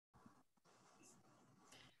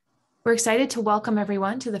We're excited to welcome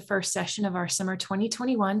everyone to the first session of our Summer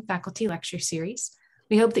 2021 Faculty Lecture Series.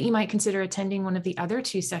 We hope that you might consider attending one of the other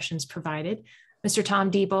two sessions provided. Mr. Tom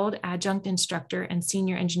Diebold, Adjunct Instructor and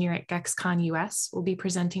Senior Engineer at GexCon US, will be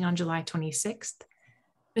presenting on July 26th.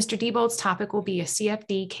 Mr. Diebold's topic will be a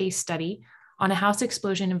CFD case study on a house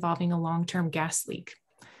explosion involving a long-term gas leak.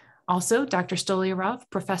 Also, Dr. Stolyarov,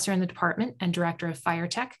 Professor in the Department and Director of Fire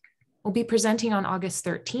Tech, will be presenting on August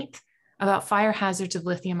 13th about fire hazards of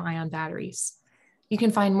lithium-ion batteries. You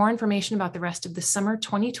can find more information about the rest of the Summer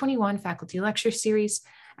 2021 Faculty Lecture Series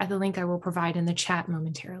at the link I will provide in the chat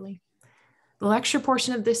momentarily. The lecture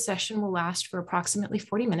portion of this session will last for approximately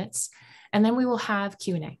 40 minutes, and then we will have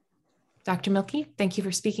Q&A. Dr. Milke, thank you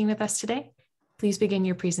for speaking with us today. Please begin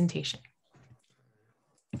your presentation.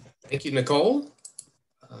 Thank you, Nicole.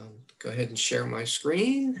 Go ahead and share my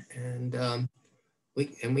screen, and we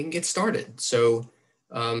can get started. So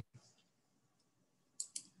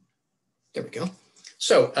there we go.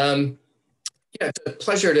 So yeah, it's a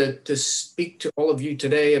pleasure to speak to all of you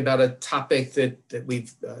today about a topic that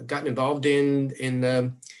we've gotten involved in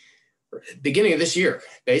the beginning of this year,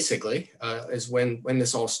 basically, is when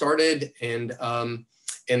this all started, and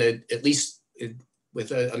at least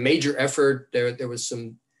with a major effort, there was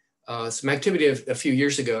some activity a few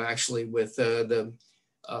years ago, actually, with the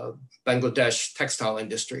Bangladesh textile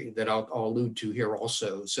industry that I'll allude to here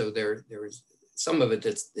also. So there is some of it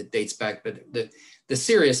that dates back, but the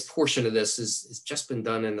serious portion of this has just been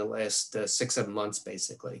done in the last 6-7 months,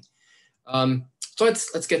 basically. So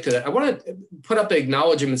let's get to that. I want to put up the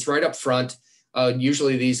acknowledgements right up front.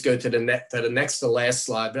 Usually these go to the next to last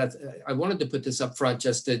slide, but I wanted to put this up front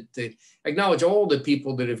just to acknowledge all the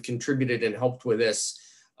people that have contributed and helped with this.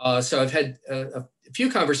 So I've had a few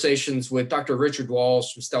conversations with Dr. Richard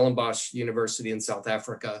Walls from Stellenbosch University in South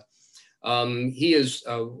Africa. He is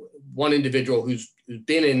one individual who's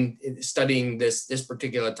been in studying this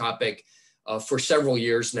particular topic for several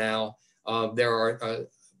years now. There are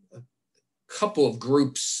a couple of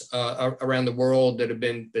groups around the world that have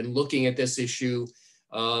been looking at this issue.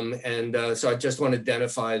 So I just want to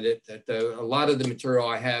identify that a lot of the material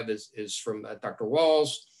I have is from Dr.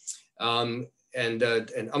 Walls. And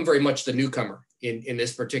I'm very much the newcomer in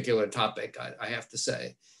this particular topic, I have to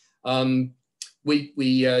say.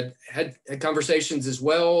 We had conversations as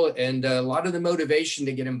well, and a lot of the motivation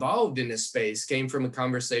to get involved in this space came from a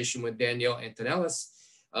conversation with Danielle Antonellis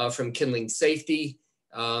from Kindling Safety.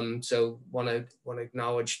 So want to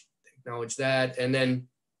acknowledge that. And then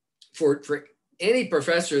for any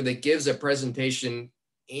professor that gives a presentation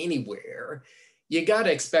anywhere, you got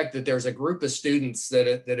to expect that there's a group of students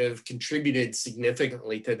that have contributed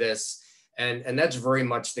significantly to this, and that's very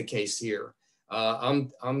much the case here.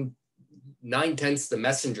 I'm 9/10 the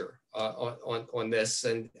messenger on this,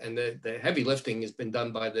 and the heavy lifting has been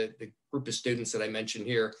done by the group of students that I mentioned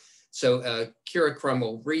here. So Kira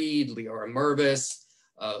Kreml-Reed, Leora Mervis,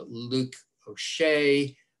 Luke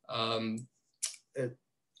O'Shea, and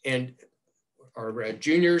our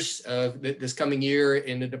juniors this coming year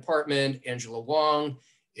in the department. Angela Wong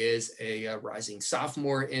is a rising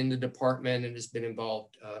sophomore in the department and has been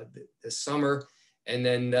involved this summer. And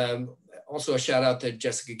then also a shout out to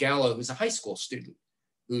Jessica Gallo, who's a high school student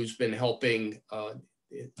who's been helping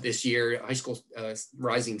this year, high school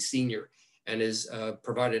rising senior, and has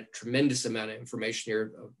provided a tremendous amount of information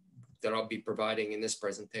here that I'll be providing in this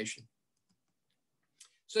presentation.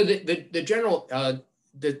 So the general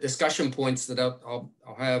the discussion points that I'll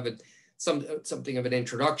have something of an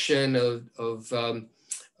introduction of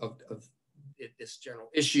this general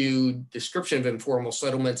issue, description of informal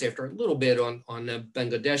settlements after a little bit on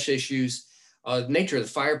Bangladesh issues, nature of the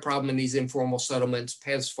fire problem in these informal settlements,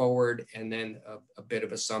 paths forward, and then a bit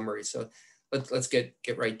of a summary. So let's get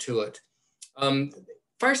right to it.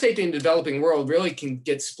 Fire safety in the developing world really can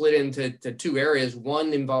get split into two areas.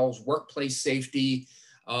 One involves workplace safety,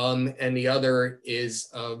 and the other is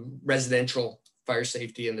residential fire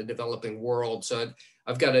safety in the developing world. So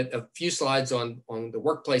I've got a few slides on the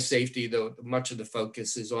workplace safety, though much of the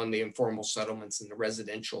focus is on the informal settlements in the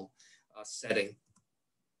residential setting.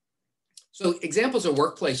 So examples of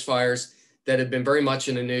workplace fires that have been very much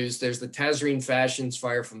in the news, there's the Tazreen Fashions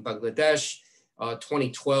fire from Bangladesh,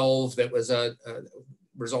 2012, that was a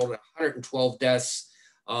result in 112 deaths.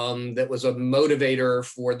 That was a motivator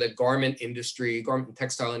for the garment and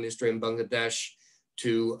textile industry in Bangladesh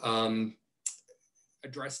to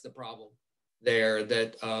address the problem there.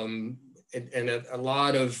 That and a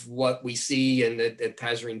lot of what we see in the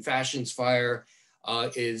Tazreen Fashions fire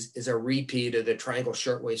is a repeat of the Triangle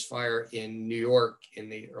Shirtwaist fire in New York in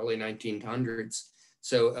the early 1900s.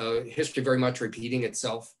 So history very much repeating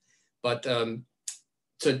itself. But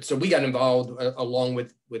so we got involved along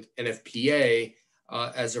with NFPA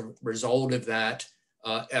as a result of that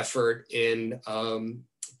effort in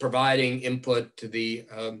providing input to the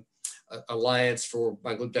Alliance for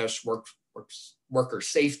Bangladesh Worker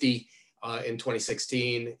Safety in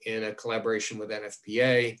 2016 in a collaboration with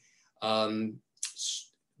NFPA.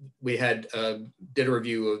 We did a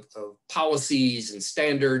review of policies and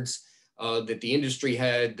standards that the industry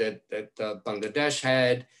had, that Bangladesh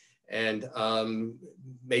had, and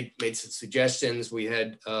made some suggestions. We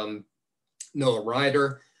had Noah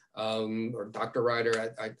Ryder, or Dr.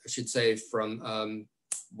 Ryder, I should say, from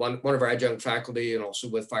one of our adjunct faculty, and also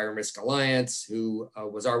with Fire and Risk Alliance, who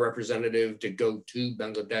was our representative to go to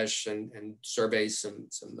Bangladesh and survey some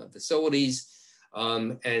facilities,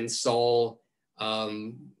 and saw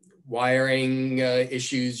wiring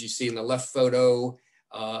issues. You see in the left photo,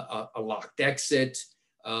 a locked exit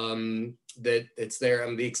that's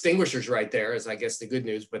there. The extinguisher's right there, is I guess the good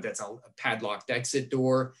news, but that's a padlocked exit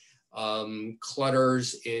door. Clutter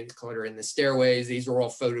in the stairways. These are all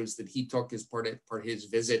photos that he took as part of his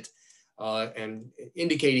visit, and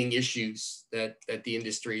indicating issues that the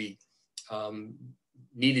industry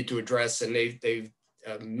needed to address. And they've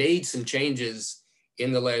made some changes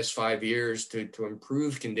in the last 5 years to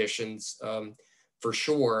improve conditions, for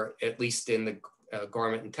sure, at least in the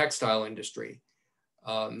garment and textile industry.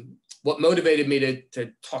 What motivated me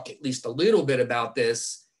to talk at least a little bit about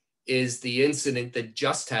this is the incident that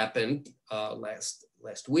just happened last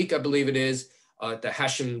week, I believe it is, at the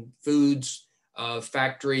Hashim Foods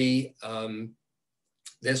factory.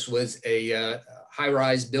 This was a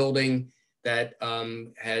high-rise building that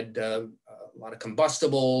had a lot of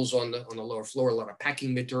combustibles on the lower floor, a lot of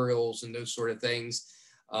packing materials and those sort of things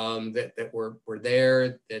that were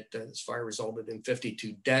there. This fire resulted in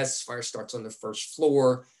 52 deaths. Fire starts on the first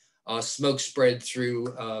floor. Smoke spread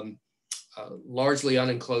through largely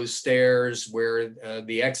unenclosed stairs, where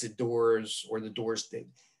the exit doors, or the doors, it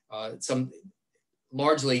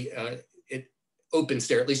open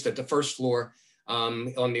stair, at least at the first floor.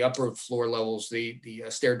 On the upper floor levels, the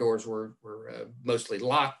stair doors were mostly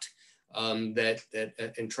locked,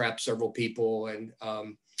 that entrapped several people. And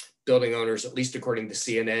building owners, at least according to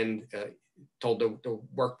CNN, told the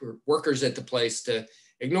workers at the place to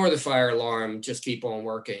ignore the fire alarm, just keep on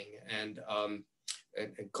working, and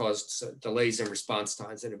caused delays in response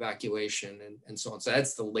times and evacuation and so on. So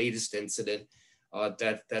that's the latest incident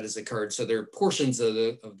that has occurred. So there are portions of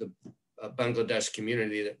the Bangladesh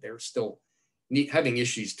community that they're still having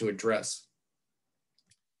issues to address.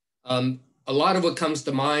 A lot of what comes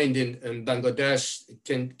to mind in Bangladesh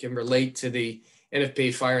can relate to the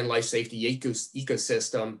NFPA fire and life safety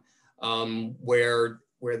ecosystem, where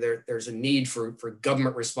there's a need for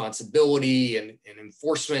government responsibility and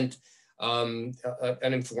enforcement, an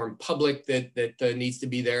informed public that needs to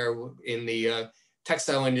be there. In the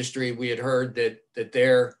textile industry, we had heard that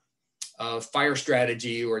their fire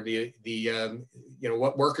strategy, or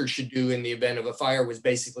what workers should do in the event of a fire, was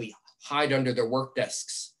basically hide under their work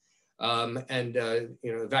desks, and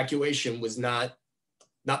evacuation was not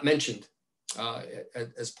mentioned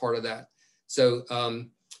as part of that. So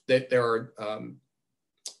that there are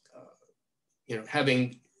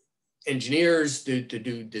having engineers to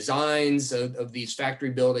do designs of these factory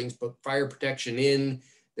buildings, put fire protection in.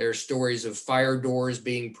 There are stories of fire doors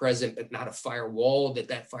being present, but not a fire wall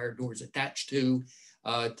that fire door is attached to,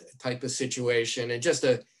 type of situation. And just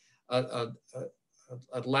a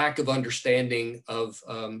lack of understanding of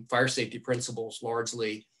fire safety principles,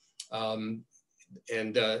 largely, in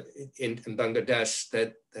Bangladesh,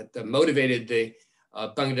 that motivated the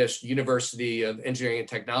Bangladesh University of Engineering and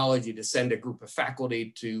Technology to send a group of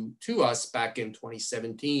faculty to us back in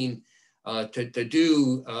 2017 to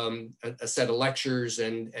do a set of lectures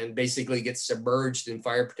and basically get submerged in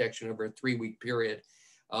fire protection over a 3-week period,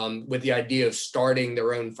 with the idea of starting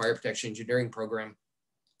their own fire protection engineering program.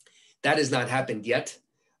 That has not happened yet.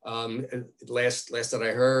 Last that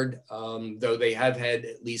I heard, though they have had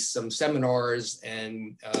at least some seminars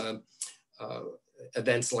and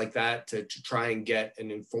events like that to try and get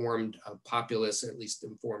an informed populace, at least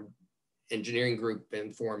informed engineering group,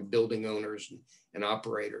 informed building owners and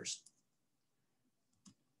operators.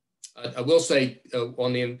 I will say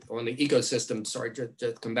on the ecosystem, sorry,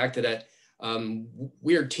 to come back to that,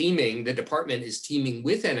 the department is teaming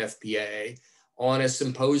with NFPA on a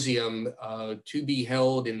symposium to be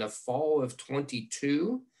held in the fall of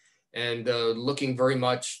 22, and looking very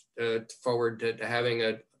much forward to having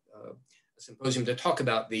a symposium to talk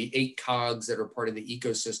about the 8 cogs that are part of the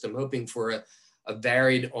ecosystem, hoping for a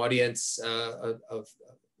varied audience of a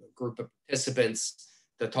group of participants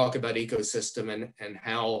to talk about ecosystem and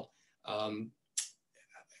how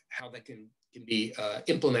how that can be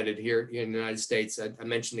implemented here in the United States. I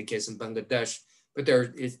mentioned the case in Bangladesh, but there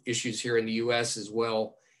are issues here in the US as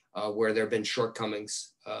well, where there have been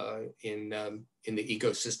shortcomings in the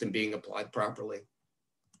ecosystem being applied properly.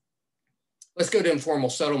 Let's go to informal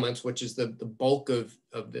settlements, which is the bulk of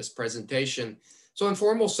this presentation. So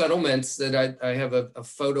informal settlements, that I have a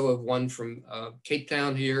photo of one from Cape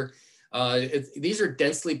Town here. These are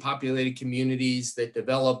densely populated communities that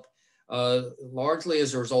develop largely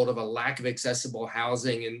as a result of a lack of accessible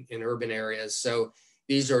housing in urban areas. So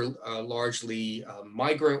these are largely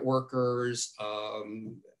migrant workers,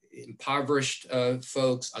 impoverished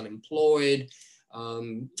folks, unemployed,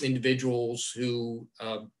 individuals who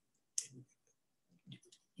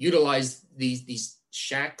utilize these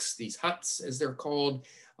shacks, these huts, as they're called,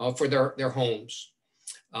 for their homes.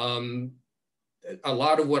 A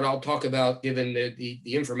lot of what I'll talk about, given the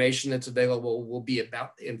information that's available, will be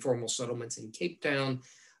about the informal settlements in Cape Town.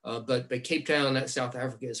 But Cape Town, South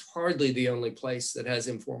Africa, is hardly the only place that has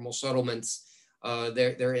informal settlements.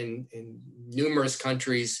 They're in numerous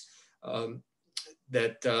countries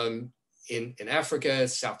that in Africa,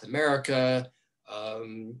 South America,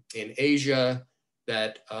 in Asia,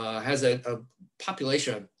 that has a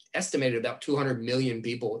population estimated about 200 million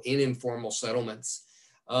people in informal settlements.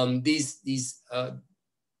 These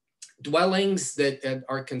dwellings that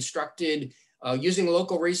are constructed using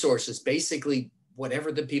local resources, basically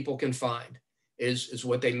whatever the people can find is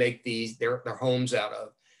what they make their homes out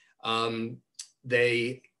of.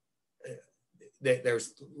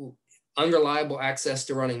 There's unreliable access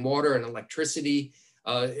to running water and electricity.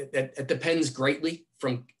 It depends greatly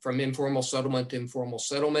from informal settlement to informal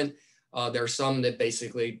settlement. There are some that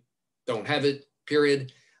basically don't have it,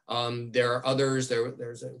 period. There are others,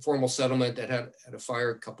 there's a informal settlement that had a fire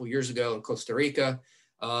a couple years ago in Costa Rica,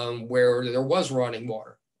 where there was running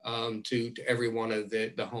water to every one of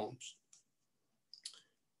the homes.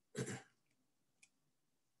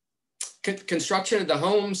 Construction of the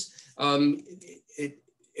homes,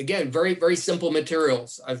 again, very, very simple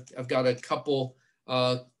materials. I've got a couple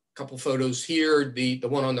photos here. The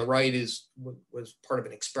one on the right was part of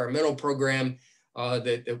an experimental program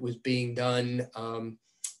that was being done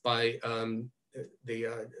by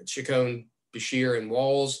the Chacon, Bashir, and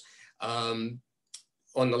Walls. On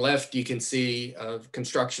the left, you can see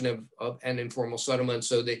construction of an informal settlement.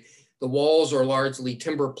 So the walls are largely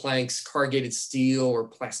timber planks, corrugated steel, or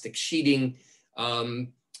plastic sheeting.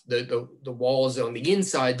 The walls on the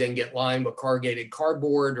inside then get lined with corrugated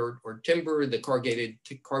cardboard or timber. The corrugated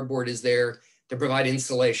cardboard is there to provide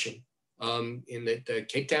insulation. In that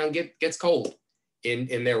Cape Town gets cold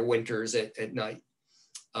in their winters at night.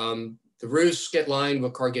 The roofs get lined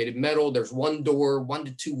with corrugated metal. There's one door, 1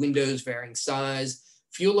 to 2 windows, varying size.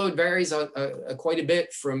 Fuel load varies quite a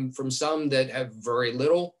bit from some that have very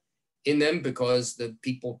little in them because the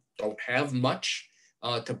people don't have much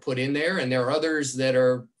to put in there. And there are others that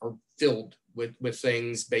are filled with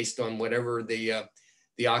things based on whatever the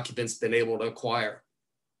occupant's been able to acquire.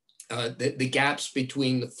 The gaps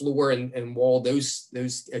between the floor and wall, those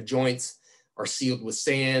joints are sealed with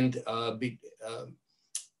sand.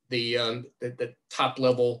 The top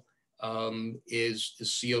level is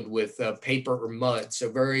sealed with paper or mud.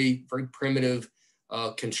 So very, very primitive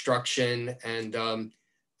construction. And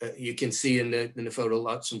you can see in the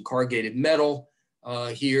photo some corrugated metal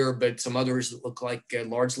here, but some others that look like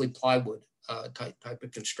largely plywood type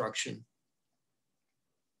of construction.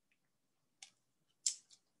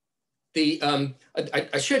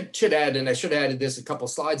 I should add, and I should have added this a couple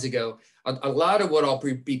slides ago, a lot of what I'll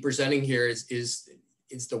be presenting here is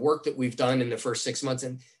the work that we've done in the first 6 months.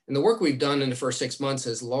 And the work we've done in the first 6 months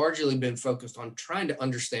has largely been focused on trying to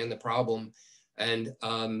understand the problem and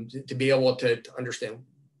to be able to understand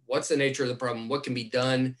what's the nature of the problem, what can be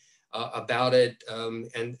done about it.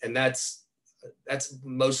 And that's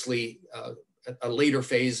mostly a later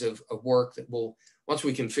phase of work that will, once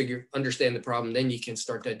we can understand the problem, then you can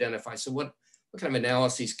start to identify. So what kind of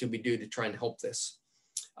analyses could we do to try and help this?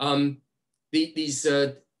 These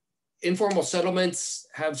informal settlements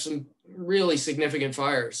have some really significant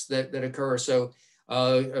fires that occur. So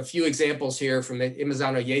a few examples here from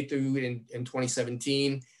Imazano Yetu in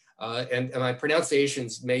 2017. And my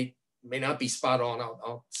pronunciations may not be spot on,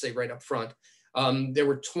 I'll say right up front. There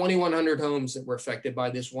were 2,100 homes that were affected by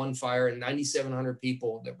this one fire and 9,700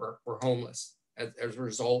 people that were homeless as a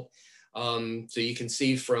result. So you can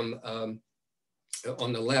see from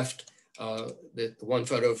on the left, the one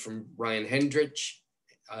photo from Ryan Hendrich,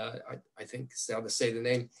 I think is how to say the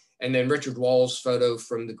name, and then Richard Wall's photo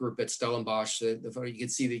from the group at Stellenbosch. The photo, you can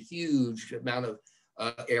see the huge amount of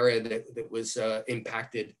area that was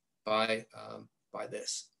impacted by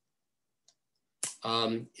this.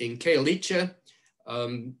 In Kailicha,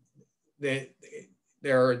 the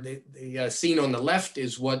scene on the left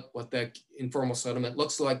is what the informal settlement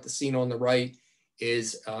looks like. The scene on the right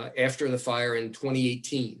is after the fire in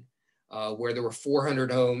 2018, where there were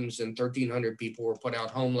 400 homes and 1,300 people were put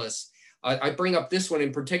out homeless. I bring up this one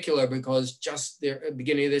in particular because just at the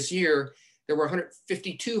beginning of this year, there were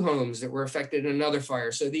 152 homes that were affected in another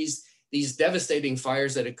fire. So these devastating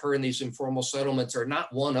fires that occur in these informal settlements are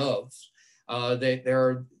not one of. There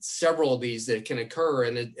are several of these that can occur,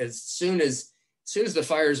 and as soon as the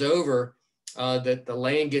fire is over, that the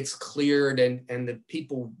land gets cleared and the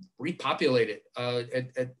people repopulate it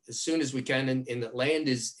as soon as we can. And the land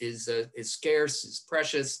is scarce, is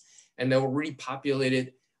precious, and they'll repopulate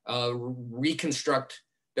it, reconstruct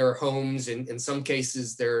their homes. In some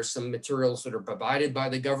cases, there are some materials that are provided by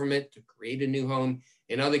the government to create a new home.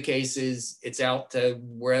 In other cases, it's out to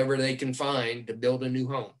wherever they can find to build a new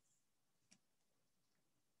home.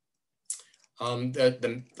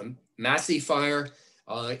 The Massey fire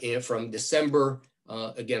from December,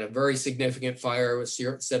 again, a very significant fire. A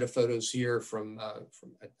set of photos here from a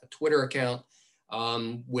Twitter account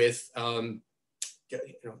with over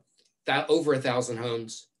 1,000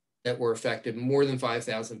 homes that were affected, more than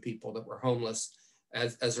 5,000 people that were homeless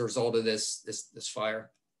as a result of this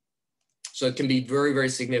fire. So it can be very, very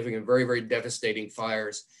significant, very, very devastating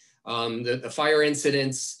fires. The fire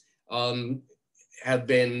incidents have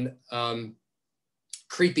been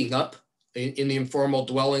creeping up in the informal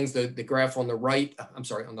dwellings. The graph on the right, I'm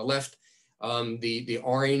sorry, on the left, the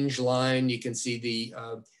orange line, you can see the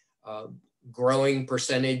growing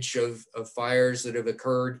percentage of fires that have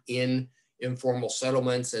occurred in informal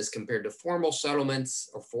settlements as compared to formal settlements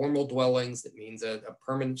or formal dwellings. That means a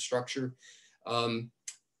permanent structure,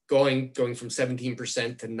 going from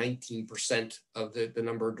 17% to 19% of the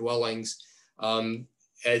number of dwellings.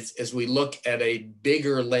 As we look at a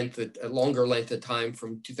longer length of time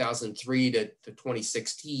from 2003 to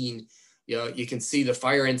 2016, you can see the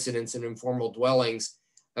fire incidents in informal dwellings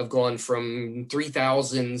have gone from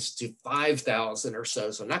 3,000 to 5,000 or so.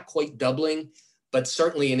 So not quite doubling, but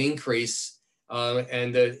certainly an increase.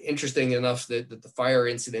 And interesting enough that the fire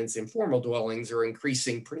incidents in formal dwellings are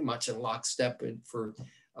increasing pretty much in lockstep for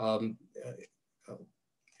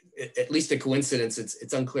at least a coincidence.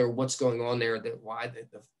 It's unclear what's going on there, why the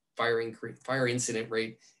fire incident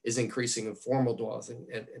rate is increasing in formal dwellings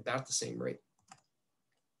at about the same rate.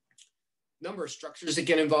 Number of structures that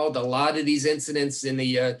get involved. A lot of these incidents in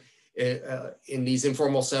these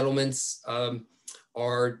informal settlements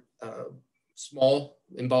are small,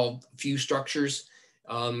 involve few structures.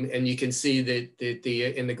 And you can see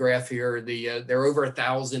that in the graph here, there are over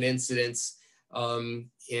 1,000 incidents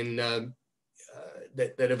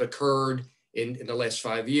that have occurred in the last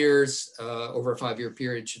 5 years, over a 5-year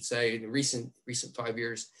period, should say, in recent 5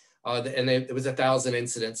 years. And it was 1,000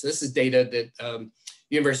 incidents. This is data that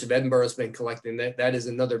University of Edinburgh has been collecting. That is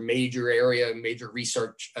another major area, major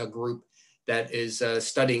research group that is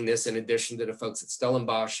studying this in addition to the folks at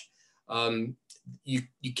Stellenbosch. You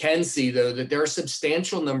can see, though, that there are a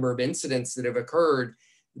substantial number of incidents that have occurred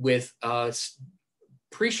with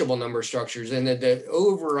appreciable number of structures, and that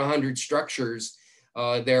over 100 structures,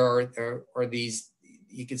 there are these.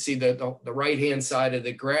 You can see the right-hand side of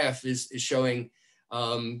the graph is showing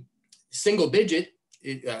single digit,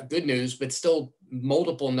 good news, but still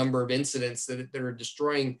multiple number of incidents that are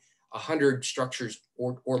destroying 100 structures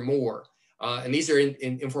or more. And these are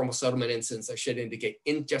in informal settlement incidents, I should indicate,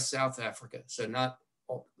 in just South Africa, so not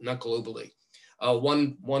globally.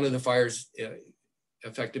 One of the fires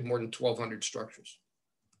affected more than 1,200 structures.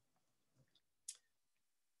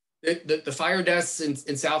 The fire deaths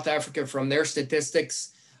in South Africa, from their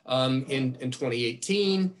statistics in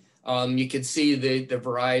 2018, you can see the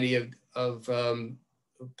variety of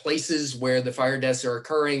places where the fire deaths are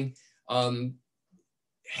occurring.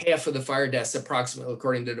 Half of the fire deaths, approximately,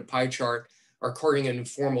 according to the pie chart, are occurring in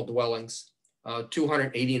informal dwellings.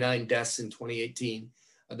 289 deaths in 2018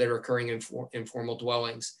 that are occurring in informal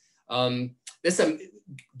dwellings. Given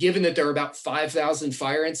that there are about 5,000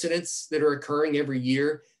 fire incidents that are occurring every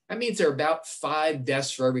year, that means there are about 5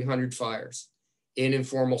 deaths for every 100 fires in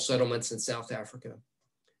informal settlements in South Africa.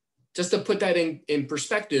 Just to put that in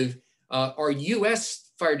perspective, our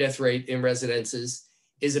US fire death rate in residences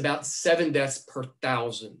is about 7 deaths per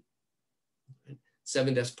 1,000.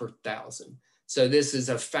 7 deaths per 1,000. So this is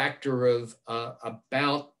a factor of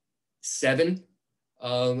about 7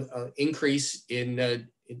 increase in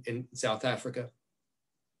South Africa.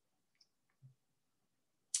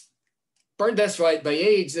 Burn deaths by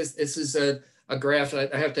age. This is a graph.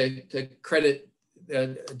 I have to credit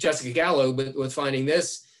Jessica Gallo with finding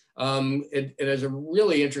this. It has a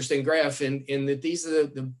really interesting graph in that these are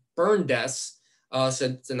the burn deaths,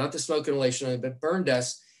 so not the smoke inhalation, but burn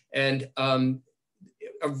deaths, and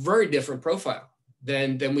a very different profile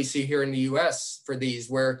than we see here in the US for these,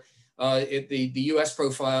 where the US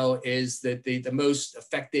profile is that the most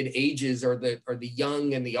affected ages are the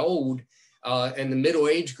young and the old, and the middle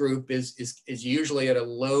age group is usually at a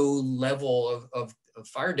low level of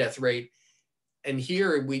fire death rate. And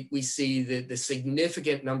here we see that the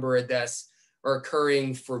significant number of deaths are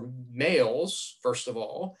occurring for males, first of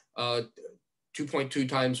all, 2.2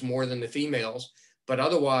 times more than the females. But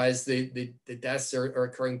otherwise, the deaths are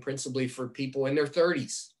occurring principally for people in their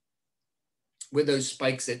 30s, with those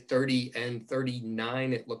spikes at 30 and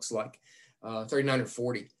 39, it looks like, 39 or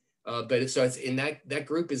 40. But so it's in that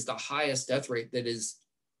group is the highest death rate that is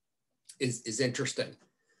interesting.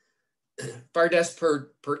 Fire deaths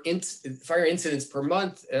fire incidents per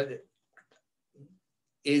month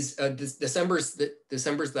is December's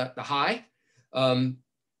the high.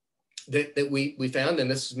 That we found, and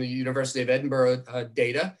this is the University of Edinburgh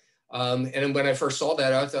data. And when I first saw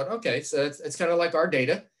that, I thought, okay, so it's kind of like our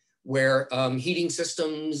data, where heating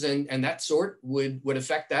systems and that sort would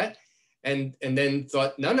affect that, and then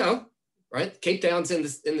thought, no, right? Cape Town's in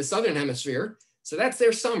the southern hemisphere, so that's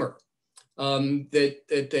their summer. That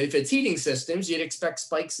if it's heating systems, you'd expect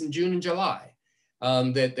spikes in June and July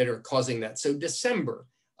that are causing that. So December.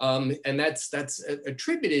 And that's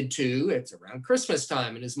attributed to, it's around Christmas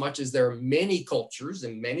time. And as much as there are many cultures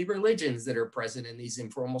and many religions that are present in these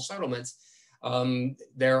informal settlements,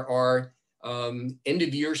 there are end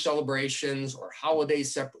of year celebrations or holiday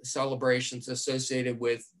celebrations associated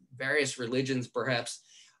with various religions, perhaps,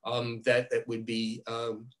 that would be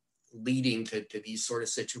leading to these sort of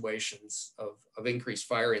situations of increased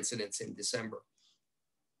fire incidents in December.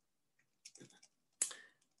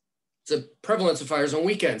 The prevalence of fires on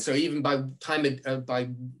weekends. So even by by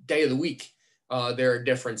day of the week, there are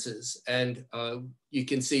differences. And you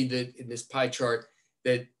can see that in this pie chart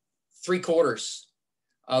that 3/4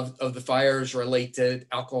 of the fires relate to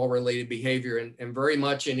alcohol-related behavior, and very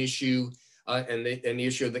much an issue, and the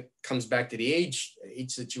issue that comes back to the age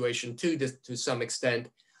situation too, to some extent,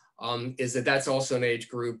 is that's also an age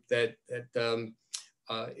group that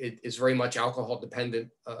it is very much alcohol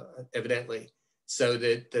dependent, evidently. So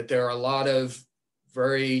that there are a lot of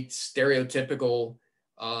very stereotypical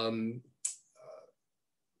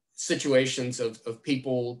situations of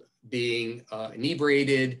people being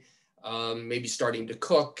inebriated, maybe starting to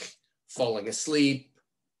cook, falling asleep,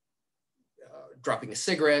 dropping a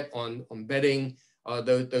cigarette on bedding,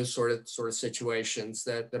 those sort of situations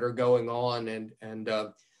that are going on and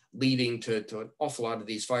leading to an awful lot of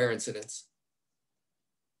these fire incidents.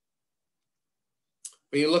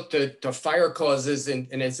 When you look to fire causes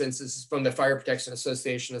and instances from the Fire Protection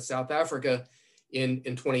Association of South Africa in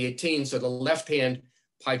 2018, so the left-hand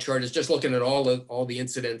pie chart is just looking at all the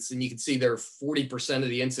incidents, and you can see there are 40% of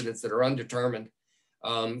the incidents that are undetermined,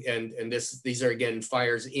 and these are again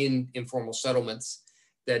fires in informal settlements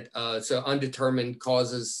that so undetermined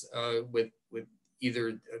causes with either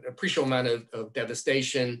an appreciable amount of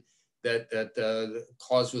devastation that the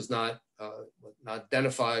cause was not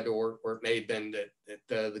identified, or it may have been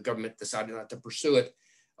that the government decided not to pursue it,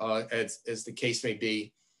 as the case may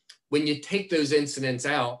be. When you take those incidents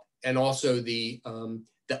out, and also the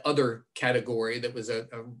other category that was a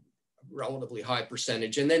relatively high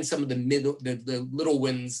percentage, and then some of the little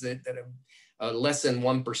ones that have less than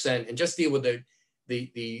 1%, and just deal with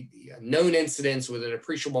the known incidents with an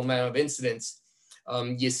appreciable amount of incidents,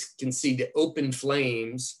 you can see the open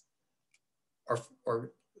flames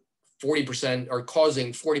are 40%, are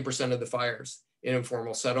causing 40% of the fires in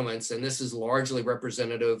informal settlements. And this is largely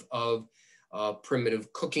representative of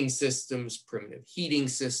primitive cooking systems, primitive heating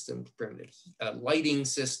systems, primitive lighting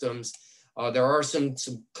systems. There are some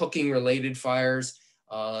cooking related fires,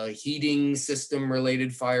 heating system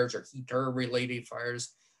related fires, or heater related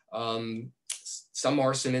fires, some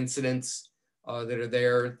arson incidents that are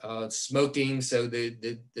there, smoking. So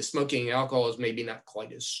the smoking alcohol is maybe not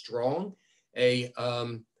quite as strong a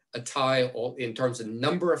tie in terms of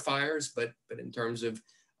number of fires, but in terms of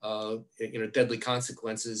deadly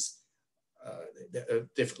consequences, a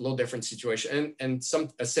little different situation, and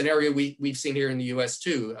a scenario we've seen here in the U.S.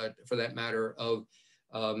 too, for that matter, of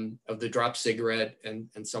the drop cigarette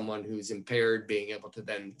and someone who's impaired being able to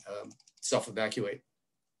then self-evacuate.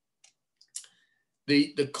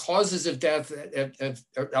 The causes of death,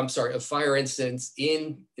 of fire incidents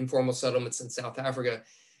in informal settlements in South Africa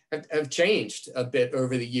have changed a bit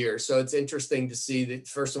over the years. So it's interesting to see that,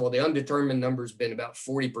 first of all, the undetermined number has been about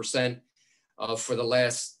 40% for the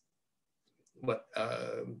last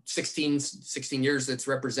 16 years that's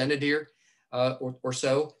represented here or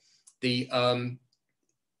so.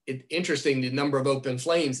 Interesting, the number of open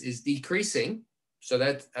flames is decreasing. So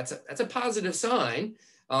that's a positive sign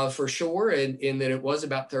for sure, in that it was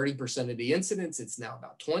about 30% of the incidents. It's now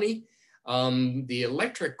about 20. The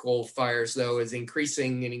electrical fires, though, is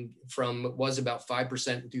increasing from, was about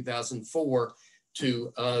 5% in 2004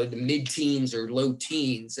 to the mid-teens or low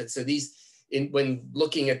teens. And so when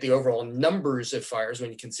looking at the overall numbers of fires,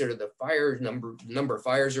 when you consider the fire number of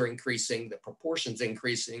fires are increasing, the proportions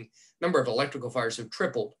increasing, number of electrical fires have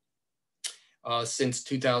tripled since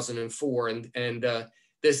 2004. And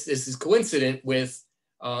this is coincident with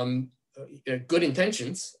good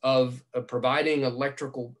intentions of providing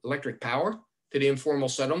electric power to the informal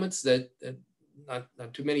settlements that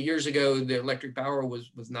not too many years ago, the electric power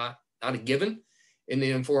was not a given in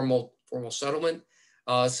the formal settlement.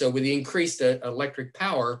 So with the increased electric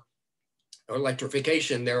power or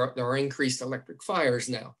electrification, there are increased electric fires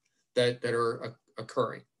now that are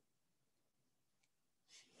occurring.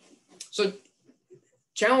 So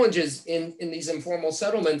challenges in these informal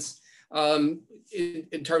settlements in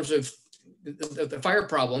terms of the fire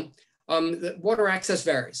problem, the water access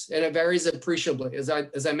varies, and it varies appreciably. As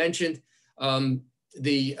I mentioned,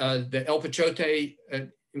 the El Pachote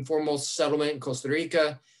informal settlement in Costa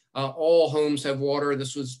Rica, all homes have water.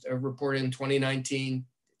 This was reported in 2019,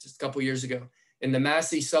 just a couple years ago. In the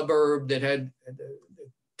Massey suburb that had a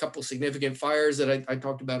couple significant fires that I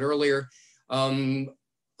talked about earlier, only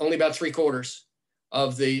about 3/4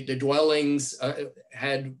 of the dwellings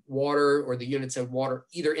had water, or the units had water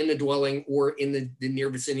either in the dwelling or in the near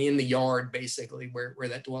vicinity, in the yard, basically, where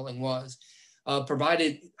that dwelling was.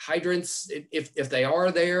 Provided hydrants, if they are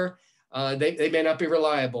there, they may not be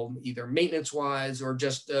reliable, either maintenance-wise or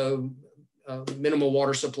just minimal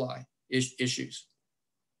water supply issues.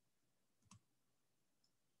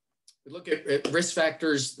 We look at risk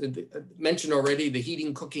factors mentioned already, the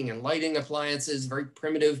heating, cooking, and lighting appliances, very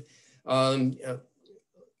primitive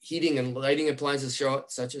heating and lighting appliances,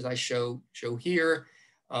 such as I show here.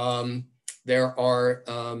 There are,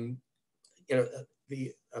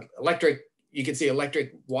 the electric, you can see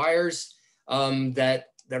electric wires that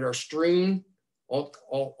are strewn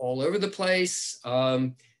all over the place,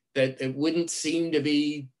 that it wouldn't seem to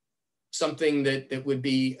be something that would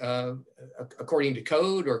be according to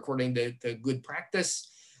code or according to good practice.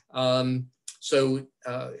 So,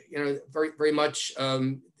 very, very much,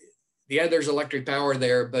 yeah, there's electric power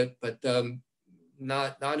there, but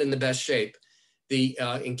not in the best shape.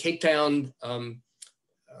 In Cape Town, a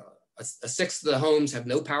sixth of the homes have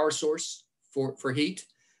no power source for heat.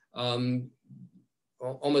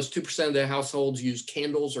 Almost 2% of the households use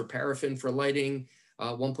candles or paraffin for lighting.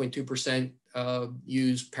 1.2%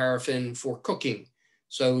 use paraffin for cooking.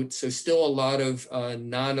 So still a lot of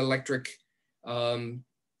non-electric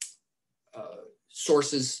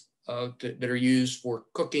sources that are used for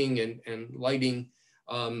cooking and lighting,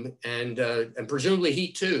 and presumably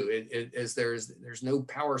heat too, as there's no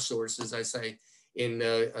power source, as I say, in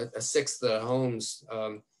a sixth of the homes,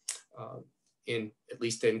 at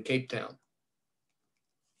least in Cape Town.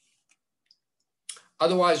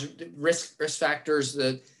 Otherwise, risk factors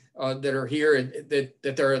that are here,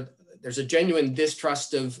 that there's a genuine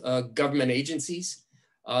distrust of government agencies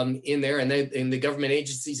in there, and the government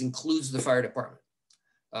agencies includes the fire department.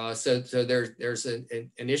 So there's an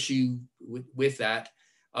issue with that.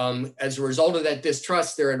 As a result of that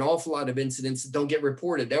distrust, there are an awful lot of incidents that don't get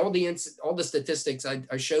reported. All the statistics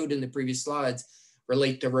I showed in the previous slides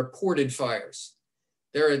relate to reported fires.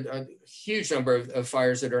 There are a huge number of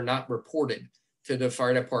fires that are not reported to the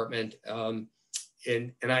fire department. And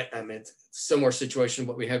I mean, it's a similar situation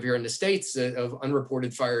what we have here in the States of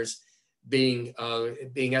unreported fires being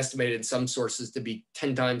estimated in some sources to be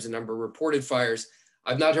 10 times the number of reported fires.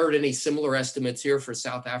 I've not heard any similar estimates here for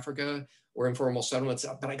South Africa or informal settlements,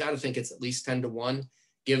 but I got to think it's at least 10 to 1,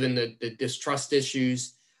 given the distrust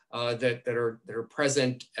issues that are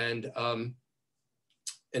present, and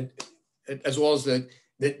as well as the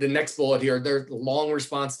next bullet here, there are long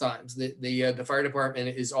response times. The fire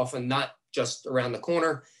department is often not just around the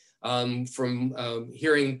corner. Talking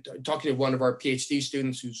to one of our PhD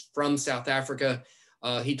students who's from South Africa,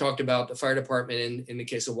 he talked about the fire department in the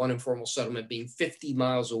case of one informal settlement being 50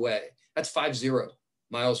 miles away. That's 50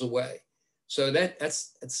 miles away. So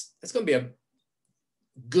that's going to be a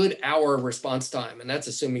good hour response time, and that's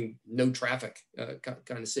assuming no traffic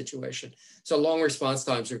kind of situation. So long response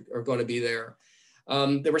times are going to be there.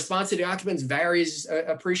 The response to the occupants varies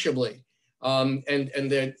appreciably, and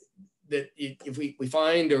that if we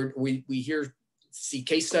find or we see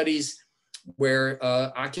case studies where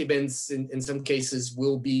occupants in some cases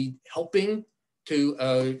will be helping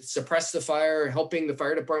to suppress the fire, helping the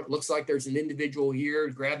fire department. Looks like there's an individual here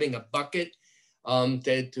grabbing a bucket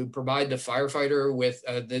to provide the firefighter with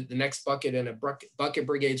the next bucket and a bucket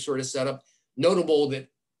brigade sort of setup. Notable that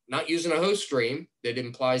not using a hose stream, that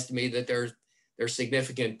implies to me that there's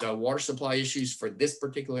significant water supply issues for this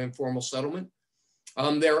particular informal settlement.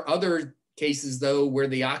 There are other cases though where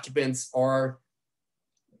the occupants are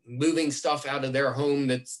moving stuff out of their home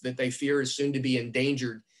that they fear is soon to be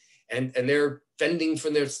endangered, and they're fending for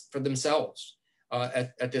themselves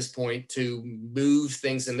at this point to move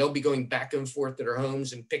things, and they'll be going back and forth to their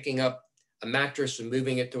homes and picking up a mattress and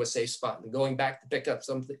moving it to a safe spot and going back to pick up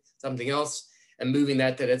something else and moving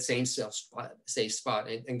that to that same safe spot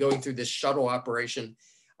and going through this shuttle operation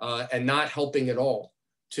and not helping at all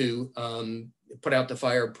to put out the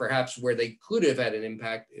fire, perhaps where they could have had an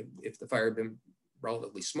impact if the fire had been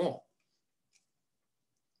relatively small.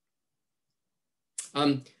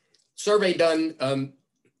 Survey done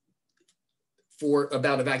for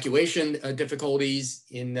about evacuation difficulties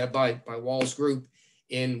by Wall's group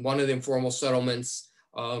in one of the informal settlements,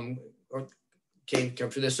 or came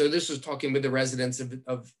for this. So this was talking with the residents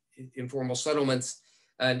of informal settlements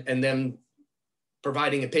and them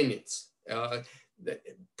providing opinions,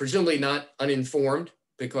 presumably not uninformed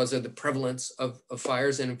because of the prevalence of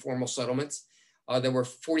fires in informal settlements. There were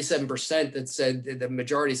 47% that said, the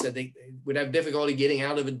majority said they would have difficulty getting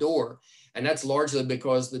out of a door. And that's largely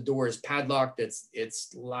because the door is padlocked,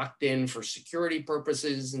 it's locked in for security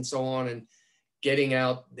purposes and so on, and getting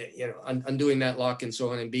out, undoing that lock and so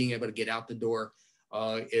on and being able to get out the door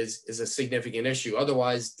is a significant issue.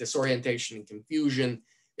 Otherwise, disorientation and confusion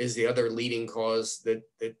is the other leading cause that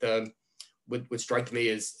would strike me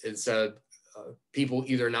as people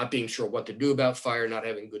either not being sure what to do about fire, not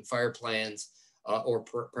having good fire plans, or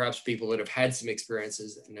perhaps people that have had some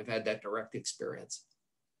experiences and have had that direct experience.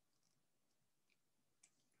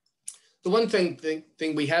 The one thing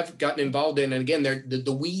we have gotten involved in, and again,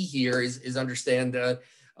 the we here is understand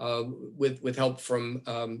with help from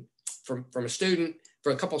a student,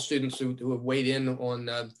 for a couple of students who have weighed in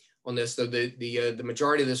on this. So the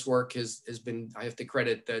majority of this work has been, I have to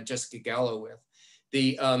credit Jessica Gallo with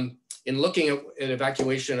in looking at an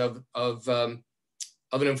evacuation of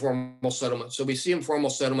an informal settlement. So we see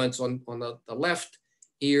informal settlements on the left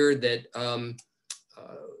here that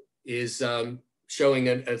is showing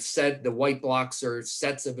a set. The white blocks are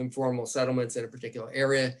sets of informal settlements in a particular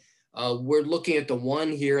area. We're looking at the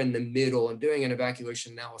one here in the middle and doing an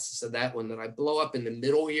evacuation analysis of that one that I blow up in the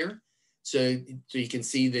middle here. So you can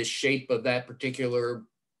see the shape of that particular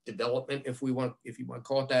development, if you want to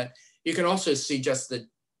call it that. You can also see just the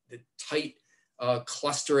tight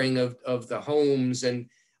clustering of the homes, and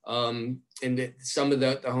some of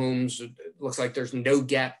the homes, it looks like there's no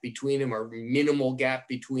gap between them or minimal gap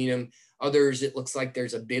between them. Others, it looks like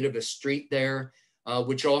there's a bit of a street there,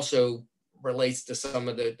 which also relates to some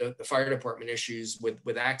of the fire department issues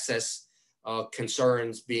with access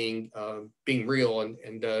concerns being real,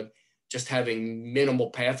 and just having minimal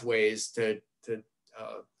pathways to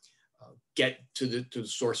get to the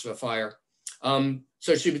source of a fire.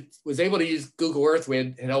 So she was able to use Google Earth. We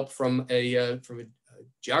had help from a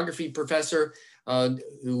geography professor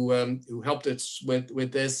who helped us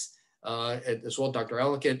with this as well, Dr.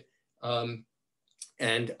 Ellicott,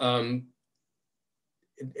 and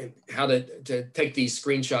how to take these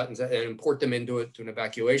screenshots and import them into an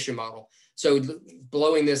evacuation model. So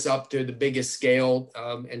blowing this up to the biggest scale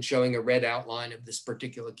and showing a red outline of this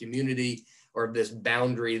particular community or this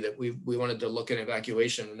boundary that we wanted to look at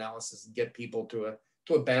evacuation analysis and get people to a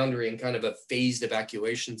boundary and kind of a phased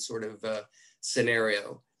evacuation sort of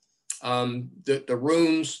scenario. The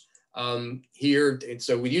rooms here, and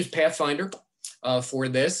so we use Pathfinder for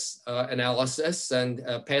this analysis, and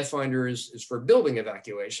Pathfinder is for building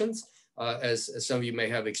evacuations, as some of you may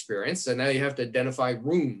have experienced. And now you have to identify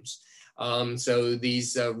rooms. So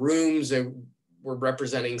these rooms were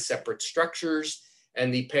representing separate structures,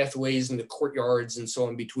 and the pathways and the courtyards and so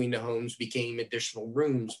on between the homes became additional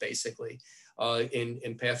rooms, basically,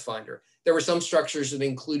 in Pathfinder. There were some structures that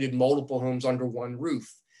included multiple homes under one roof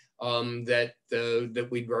that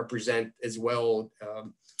we'd represent as well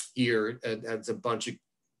here as a bunch of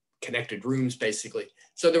connected rooms, basically.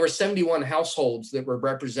 So there were 71 households that were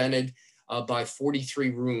represented by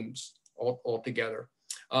 43 rooms altogether.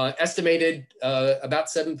 Estimated about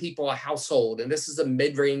 7 people a household. And this is a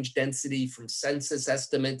mid-range density from census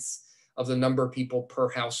estimates of the number of people per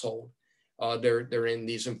household. They're in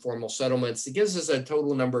these informal settlements. It gives us a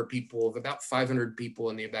total number of people of about 500 people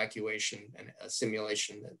in the evacuation and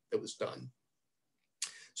simulation that was done.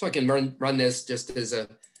 So I can run this just as a,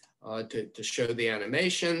 to show the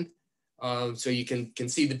animation. So you can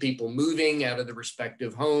see the people moving out of the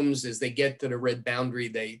respective homes. As they get to the red boundary,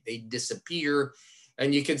 they disappear.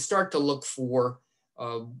 And you can start to look for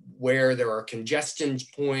where there are congestion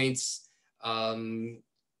points,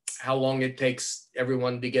 how long it takes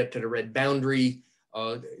everyone to get to the red boundary,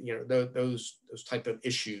 those type of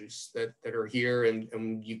issues that are here, and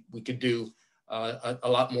we could do a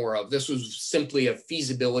lot more of. This was simply a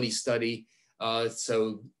feasibility study.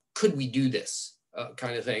 So could we do this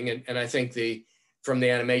kind of thing? And I think from the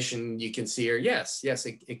animation you can see here, yes,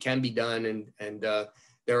 it can be done, and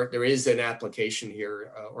there is an application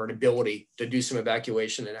here or an ability to do some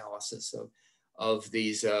evacuation analysis of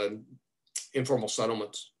these informal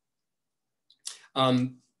settlements.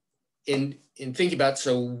 In thinking about,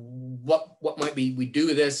 so what might we do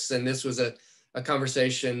with this? And this was a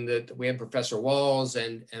conversation that we had Professor Walls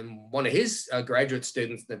and one of his graduate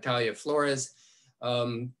students, Natalia Flores,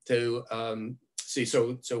 to see.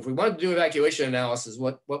 So if we wanted to do evacuation analysis,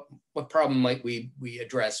 what problem might we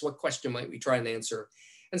address? What question might we try and answer?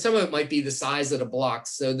 And some of it might be the size of the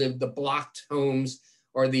blocks. So the blocked homes,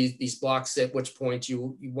 or these blocks at which point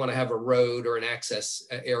you want to have a road or an access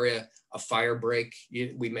area, a fire break.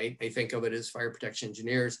 We may think of it as fire protection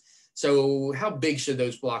engineers. So how big should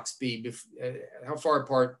those blocks be? How far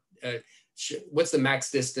apart? What's the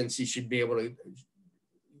max distance you should be able to?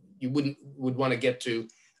 You would want to get to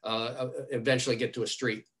eventually get to a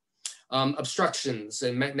street. Obstructions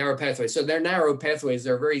and narrow pathways. So they're narrow pathways.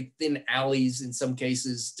 They're very thin alleys in some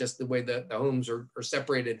cases, just the way the homes are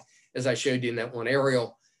separated, as I showed you in that one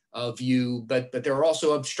aerial view. But there are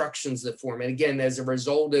also obstructions that form. And again, as a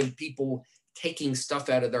result of people taking stuff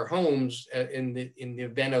out of their homes in the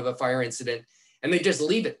event of a fire incident, and they just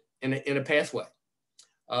leave it in a pathway.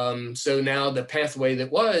 So now the pathway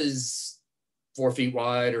that was 4 feet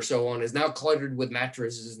wide or so on is now cluttered with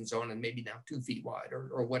mattresses and so on, and maybe now 2 feet wide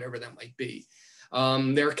or whatever that might be.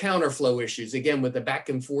 There are counterflow issues, again, with the back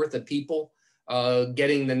and forth of people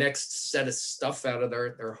getting the next set of stuff out of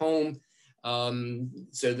their home.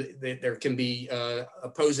 So there can be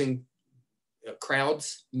opposing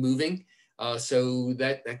crowds moving. So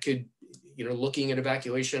that could, looking at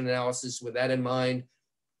evacuation analysis with that in mind,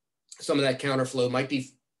 some of that counterflow might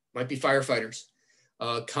be firefighters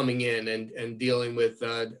coming in and dealing with,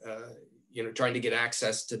 trying to get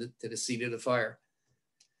access to the seat of the fire.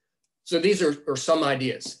 So these are some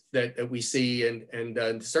ideas that we see,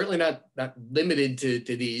 and certainly not limited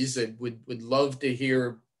to these. And would love to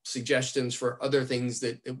hear suggestions for other things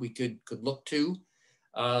that we could look to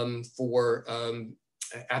for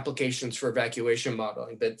applications for evacuation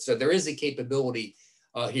modeling. But so there is a capability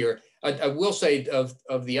here. I will say of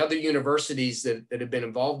the other universities that have been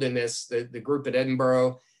involved in this, the group at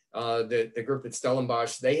Edinburgh, the group at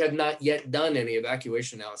Stellenbosch, they have not yet done any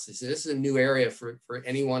evacuation analysis. This is a new area for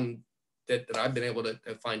anyone that I've been able to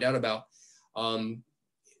find out about to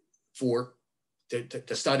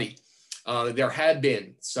study. There had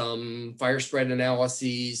been some fire spread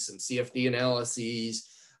analyses, some CFD analyses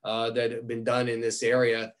that have been done in this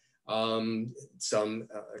area. Some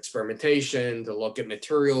experimentation to look at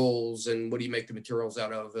materials and what do you make the materials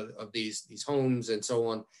out of these homes and so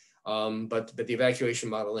on. But the evacuation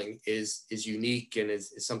modeling is unique and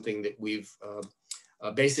is something that we've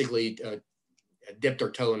basically dipped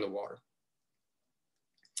our toe in the water.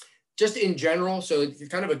 Just in general, so it's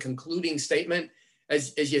kind of a concluding statement.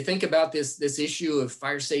 As you think about this issue of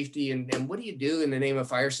fire safety and what do you do in the name of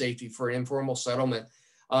fire safety for an informal settlement?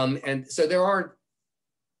 And so there are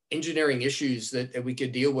engineering issues that we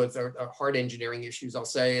could deal with, or hard engineering issues, I'll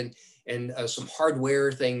say, and some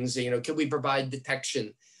hardware things. Can we provide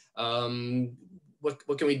detection?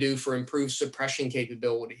 What can we do for improved suppression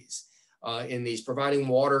capabilities in these? Providing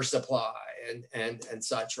water supply and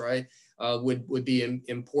such, right? Would be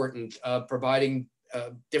important. Providing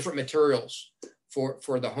different materials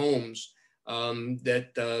for the homes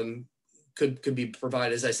that could be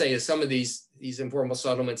provided. As I say, as some of these informal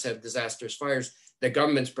settlements have disastrous fires, the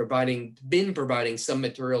government's been providing some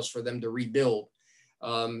materials for them to rebuild.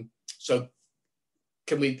 So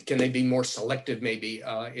can they be more selective maybe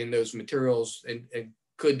in those materials? And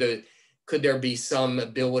could there be some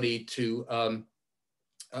ability to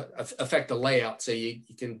affect the layout so you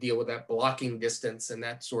can deal with that blocking distance and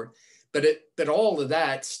that sort? But all of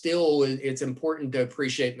that still, it's important to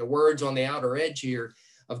appreciate. The words on the outer edge here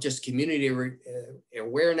of just community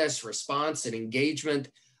awareness, response, and engagement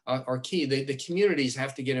are key. The communities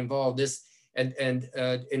have to get involved in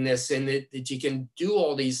this, and that you can do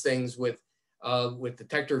all these things with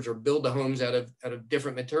detectors or build the homes out of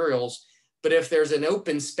different materials. But if there's an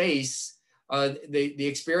open space the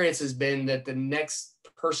experience has been that the next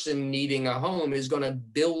person needing a home is going to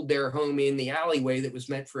build their home in the alleyway that was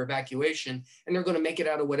meant for evacuation, and they're going to make it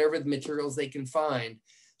out of whatever the materials they can find.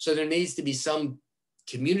 So there needs to be some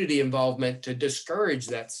community involvement to discourage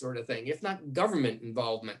that sort of thing, if not government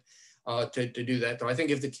involvement to do that. Though I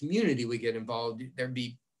think if the community would get involved,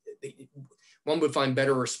 one would find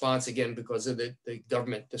better response, again, because of the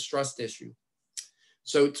government distrust issue.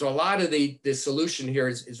 So a lot of the solution here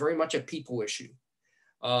is very much a people issue,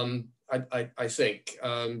 I think.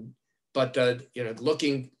 But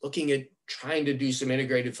looking at trying to do some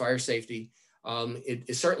integrated fire safety,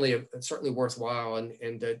 it's certainly worthwhile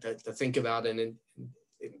and to think about, and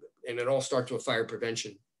it all starts with fire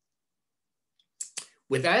prevention.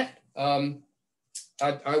 With that,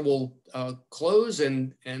 I will close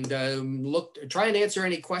and try and answer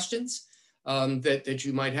any questions that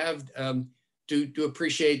you might have. Do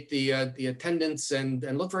appreciate the attendance and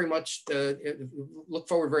look forward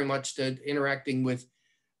very much to interacting with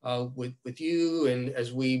you, and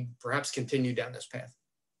as we perhaps continue down this path.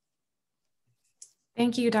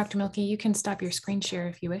 Thank you, Dr. Milke. You can stop your screen share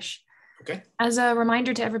if you wish. Okay. As a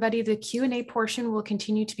reminder to everybody, the Q&A portion will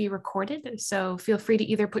continue to be recorded. So feel free to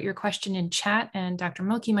either put your question in chat, and Dr.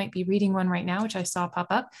 Milke might be reading one right now, which I saw pop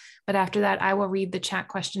up. But after that, I will read the chat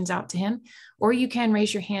questions out to him, or you can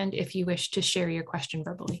raise your hand if you wish to share your question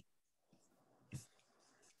verbally.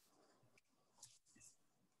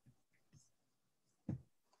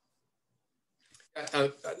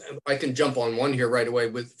 I can jump on one here right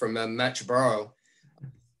away from Matt Chabarro.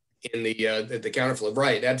 In the counterflow,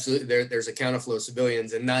 right? Absolutely, there's a counterflow of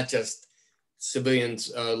civilians, and not just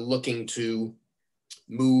civilians looking to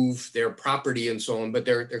move their property and so on, but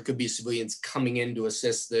there could be civilians coming in to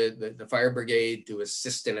assist the fire brigade, to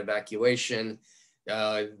assist in evacuation.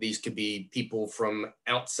 These could be people from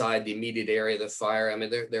outside the immediate area of the fire. I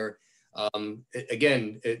mean,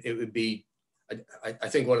 again, it would be, I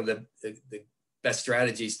think one of the best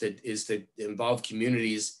strategies is to involve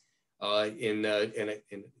communities in a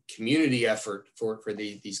community effort for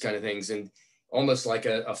these kind of things, and almost like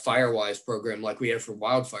a FireWise program like we have for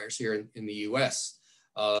wildfires here in the US,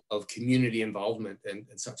 of community involvement and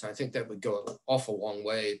such. I think that would go an awful long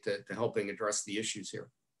way to helping address the issues here.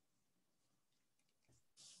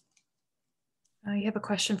 You have a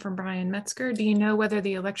question from Brian Metzger. Do you know whether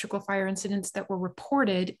the electrical fire incidents that were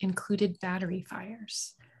reported included battery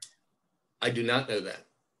fires? I do not know that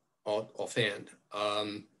offhand.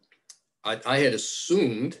 I had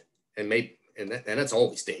assumed, and that's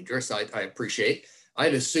always dangerous, I appreciate, I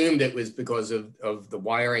had assumed it was because of the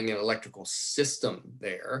wiring and electrical system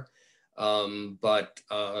there, but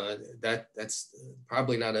that's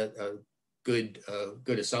probably not a good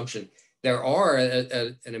assumption. There are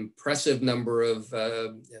an impressive number of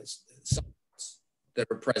that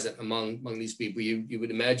are present among these people. You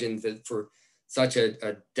would imagine that for such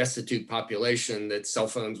a destitute population that cell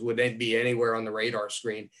phones wouldn't be anywhere on the radar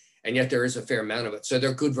screen. And yet there is a fair amount of it. So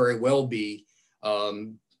there could very well be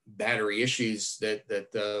battery issues that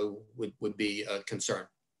would be a concern.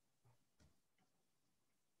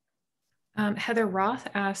 Heather Roth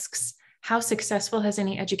asks, how successful has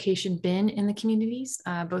any education been in the communities,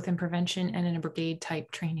 both in prevention and in a brigade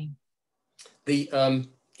type training?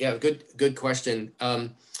 Yeah, good question.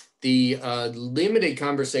 The limited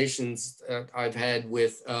conversations I've had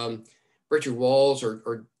with Richard Walls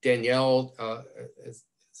or Danielle, as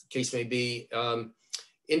the case may be,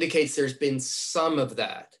 indicates there's been some of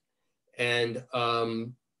that, and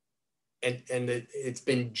it's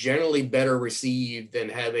been generally better received than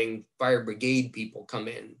having fire brigade people come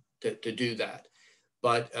in to do that.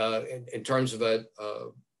 But in terms of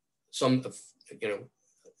some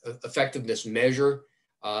effectiveness measure,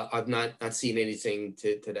 I've not seen anything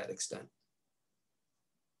to that extent.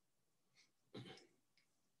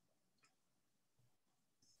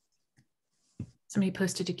 Somebody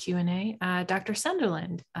posted a Q&A. Dr.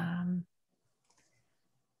 Sunderland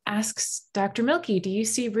asks, Dr. Milke, do you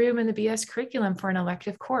see room in the BS curriculum for an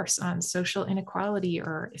elective course on social inequality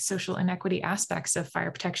or social inequity aspects of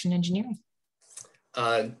fire protection engineering?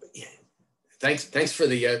 Thanks for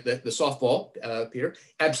the softball, Peter.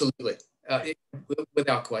 Absolutely,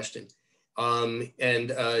 without question.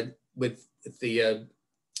 With the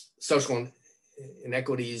social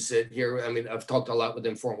inequities here, I mean, I've talked a lot with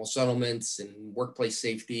informal settlements and workplace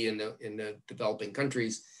safety in the developing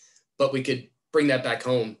countries, but we could bring that back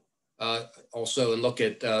home also and look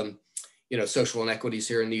at social inequities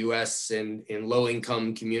here in the U.S. and in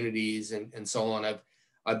low-income communities and so on.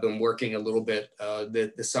 I've been working a little bit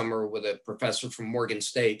this summer with a professor from Morgan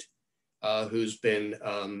State who's been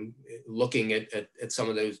looking at some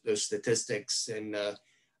of those statistics, and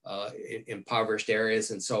impoverished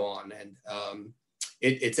areas and so on. And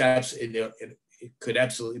it could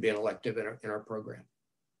absolutely be an elective in our program.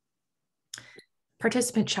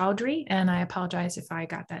 Participant Chowdhury, and I apologize if I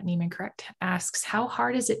got that name incorrect, asks, how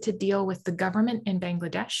hard is it to deal with the government in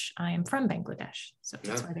Bangladesh? I am from Bangladesh, so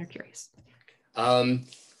that's why they're curious.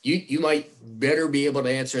 You might better be able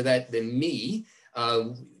to answer that than me.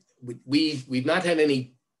 We've not had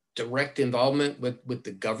any direct involvement with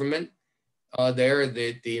the government there.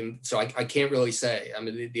 So I can't really say. I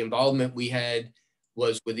mean, the involvement we had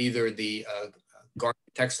was with either the garment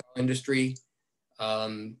textile industry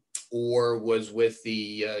or was with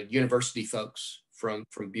the university folks from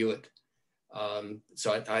Butte.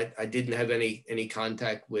 So I didn't have any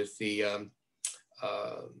contact with the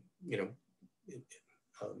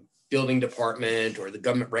building department or the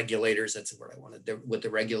government regulators. That's what I wanted, with the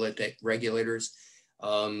regulators.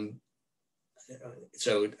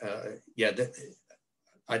 Yeah,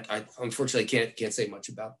 I unfortunately can't say much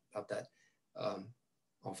about that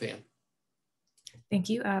offhand. Thank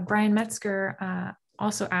you. Brian Metzger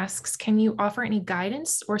also asks, can you offer any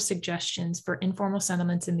guidance or suggestions for informal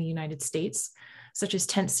settlements in the United States, such as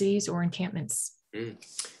tent cities or encampments?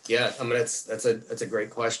 Yeah, I mean, that's a great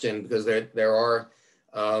question, because there are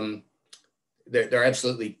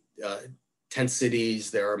absolutely tent cities,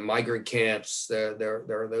 there are migrant camps, there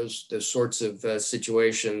are those sorts of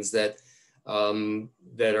situations that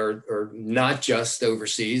are not just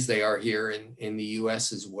overseas, they are here in the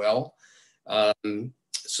US as well.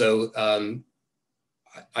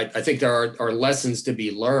 I think there are lessons to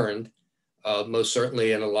be learned, most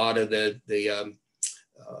certainly in a lot of the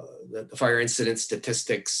fire incident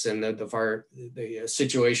statistics and the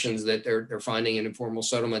situations that they're finding in informal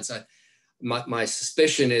settlements. My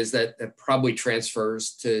suspicion is that probably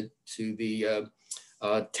transfers to the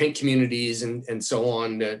tent communities and so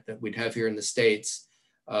on that we'd have here in the States.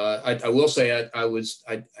 I will say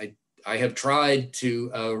I have tried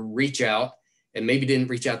to reach out, and maybe didn't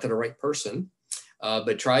reach out to the right person,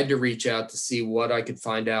 but tried to reach out to see what I could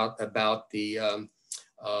find out about the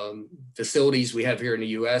facilities we have here in the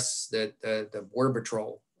U.S. that the Border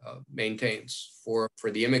Patrol maintains for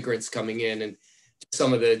the immigrants coming in, and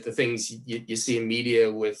some of the things you see in media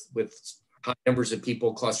with high numbers of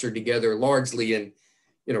people clustered together, largely in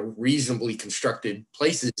reasonably constructed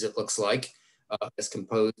places, it looks like, as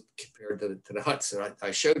compared to the huts that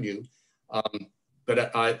I showed you.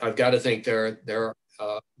 But I've got to think there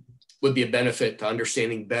would be a benefit to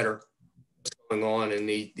understanding better what's going on in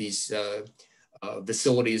these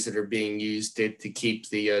facilities that are being used to keep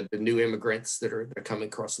the new immigrants that are coming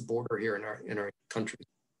across the border here in our country.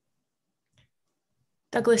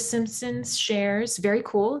 Douglas Simpson shares, very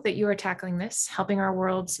cool that you are tackling this, helping our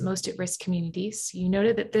world's most at-risk communities. You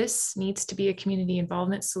noted that this needs to be a community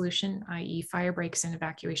involvement solution, i.e. fire breaks and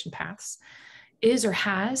evacuation paths. Is or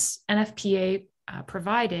has NFPA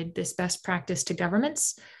provided this best practice to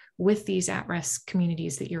governments with these at-risk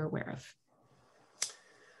communities that you're aware of?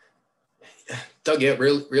 Doug, yeah,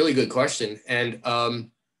 really good question. And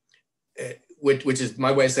which is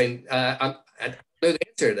my way of saying, I don't know the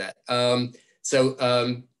answer to that.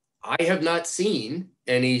 I have not seen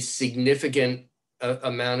any significant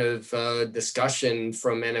amount of discussion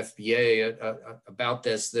from NFPA about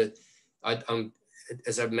this. That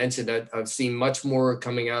as I've mentioned, I've seen much more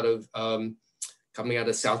coming out of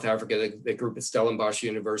South Africa, the group at Stellenbosch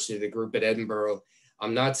University, the group at Edinburgh.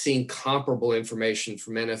 I'm not seeing comparable information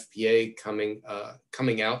from NFPA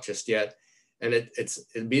coming out just yet, and it's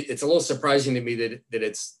a little surprising to me that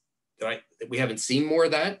we haven't seen more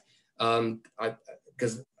of that.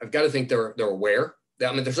 Because I've got to think they're aware.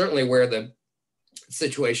 I mean, they're certainly aware of the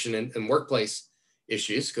situation and workplace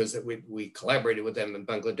issues, because we collaborated with them in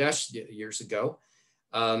Bangladesh years ago.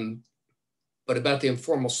 But about the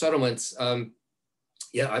informal settlements,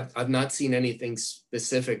 yeah, I've not seen anything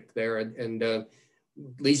specific there, and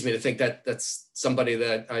leads me to think that that's somebody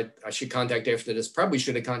that I should contact after this. Probably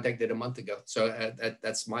should have contacted a month ago. So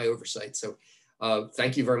that's my oversight. So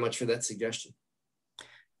thank you very much for that suggestion.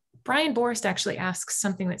 Brian Borst actually asks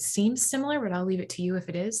something that seems similar, but I'll leave it to you if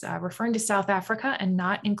it is. Referring to South Africa and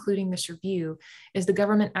not including this review, is the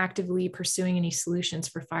government actively pursuing any solutions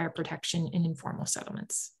for fire protection in informal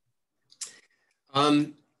settlements?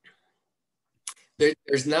 There's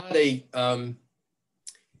not a,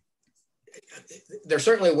 they're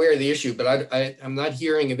certainly aware of the issue, but I'm not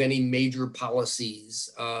hearing of any major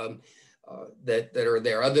policies that are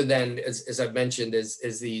there, other than, as I've mentioned, as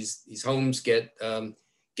these homes get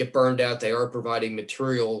burned out, they are providing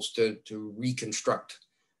materials to reconstruct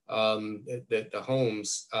the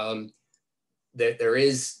homes. That there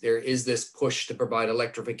is this push to provide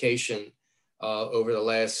electrification over the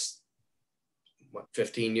last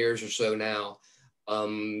 15 years or so now.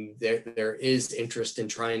 There is interest in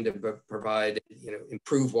trying to provide,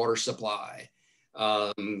 improved water supply.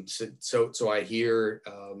 So I hear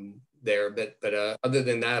there, but other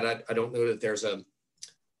than that, I don't know that there's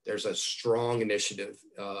a strong initiative,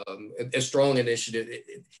 an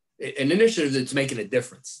initiative that's making a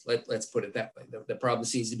difference. Let's put it that way. The problem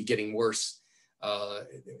seems to be getting worse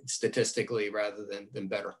statistically rather than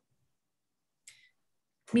better.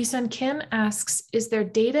 Misun Kim asks, is there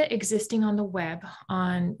data existing on the web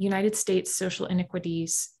on United States social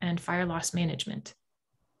inequities and fire loss management?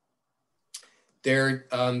 There,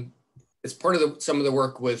 as part of some of the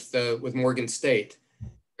work with Morgan State,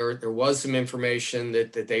 there was some information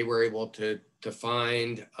that they were able to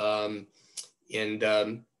find, from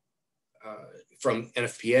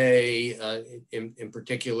NFPA in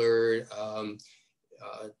particular,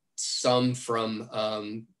 some from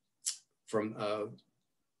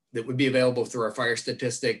that would be available through our fire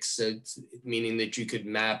statistics, meaning that you could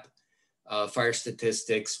map fire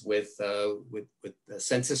statistics with the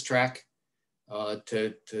census tract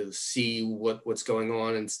to see what's going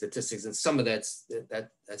on in statistics, and some of that's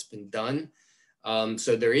been done.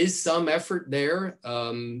 So there is some effort there.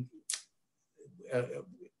 My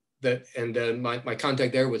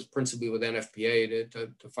contact there was principally with NFPA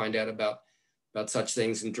to find out about such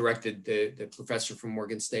things, and directed the professor from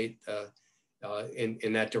Morgan State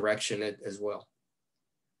in that direction as well.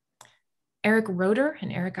 Eric Roeder,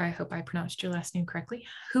 and Eric, I hope I pronounced your last name correctly.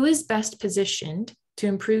 Who is best positioned to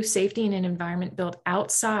improve safety in an environment built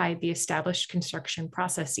outside the established construction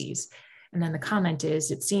processes? And then the comment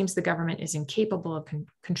is, it seems the government is incapable of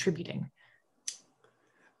contributing.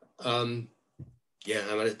 Yeah, I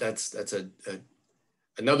mean, that's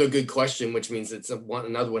another good question, which means it's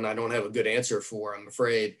another one I don't have a good answer for, I'm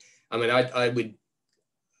afraid. I mean, I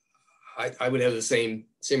would have the same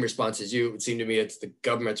response as you. It would seem to me it's the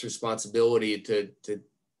government's responsibility to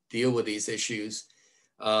deal with these issues.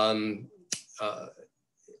 I mean,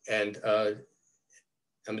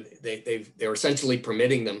 they're essentially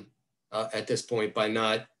permitting them at this point by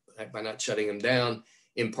not shutting them down,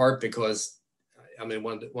 in part because, I mean,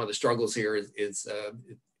 one of the struggles here is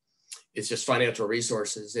just financial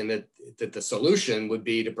resources, and that the solution would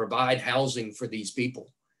be to provide housing for these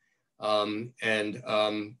people, and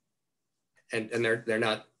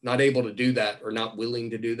they're not able to do that, or not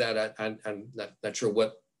willing to do that. I'm not sure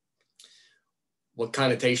what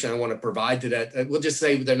connotation I want to provide to that. We'll just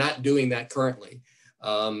say they're not doing that currently,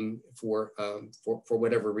 for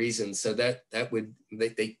whatever reason. So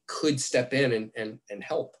they could step in and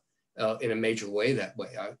help in a major way that way.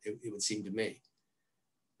 It would seem to me.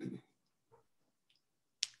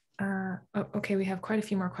 Okay, we have quite a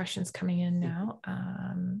few more questions coming in now.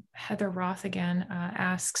 Heather Roth again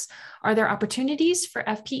asks, are there opportunities for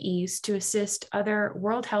FPEs to assist other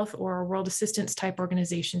World Health or World Assistance type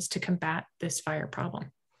organizations to combat this fire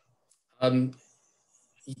problem?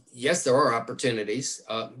 Yes, there are opportunities.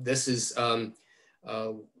 This is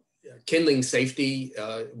Kindling Safety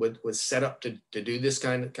was set up to do this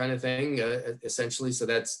kind of thing, essentially. So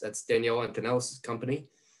that's Danielle Antonellis' company,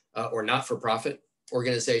 or not-for-profit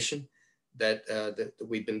organization that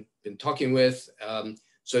we've been talking with.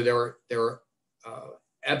 So there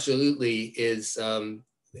absolutely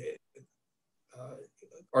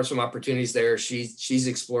are some opportunities there. She's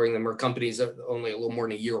exploring them. Her company's only a little more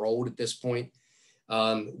than a year old at this point.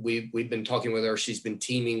 We've been talking with her. She's been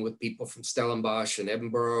teaming with people from Stellenbosch and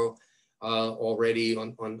Edinburgh already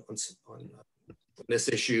on this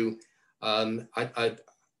issue. I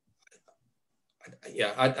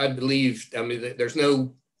believe, I mean, there's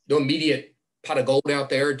no immediate pot of gold out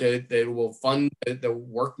there that will fund the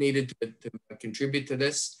work needed to contribute to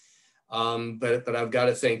this. But I've got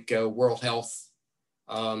to think World Health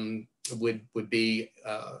would be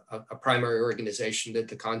a primary organization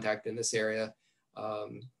to contact in this area.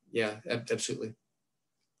 Yeah, absolutely.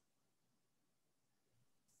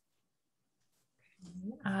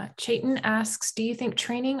 Chaitin asks, do you think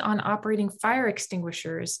training on operating fire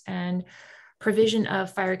extinguishers and provision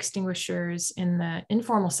of fire extinguishers in the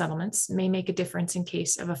informal settlements may make a difference in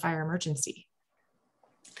case of a fire emergency?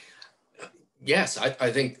 Yes,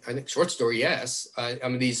 I think short story, yes. I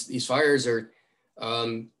mean, these fires are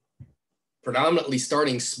predominantly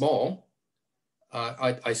starting small.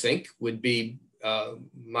 I think would be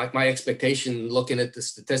my expectation, looking at the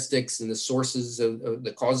statistics and the sources of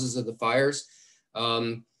the causes of the fires.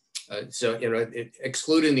 So,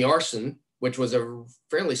 excluding the arson, which was a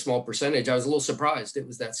fairly small percentage, I was a little surprised it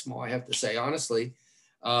was that small, I have to say, honestly.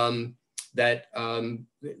 that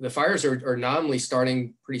the fires are nominally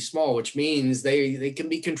starting pretty small, which means they can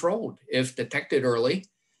be controlled if detected early.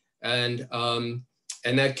 And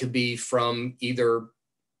that could be from either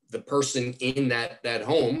the person in that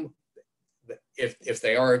home, if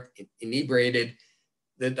they are inebriated,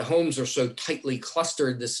 that the homes are so tightly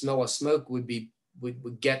clustered, the smell of smoke would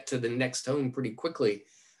get to the next home pretty quickly.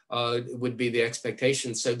 Would be the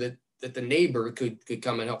expectation, so that the neighbor could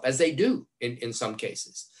come and help, as they do in some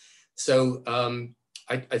cases. So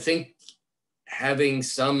I think having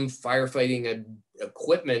some firefighting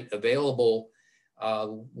equipment available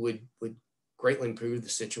would greatly improve the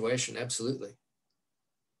situation. Absolutely.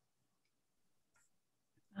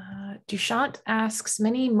 Dushant asks,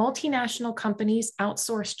 many multinational companies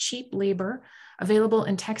outsource cheap labor available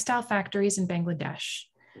in textile factories in Bangladesh.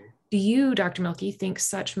 Do you, Dr. Milke, think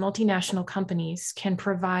such multinational companies can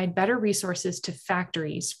provide better resources to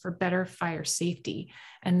factories for better fire safety?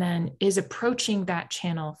 And then, is approaching that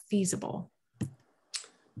channel feasible?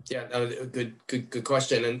 Yeah, good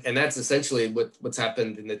question. And that's essentially what's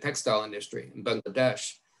happened in the textile industry in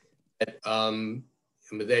Bangladesh. They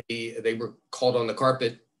were called on the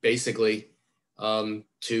carpet, basically,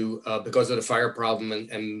 because of the fire problem,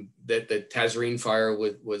 and that the Tazreen fire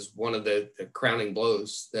was one of the crowning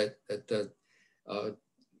blows that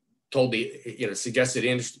told suggested the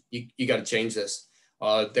industry, you got to change this.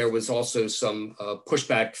 There was also some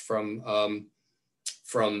pushback from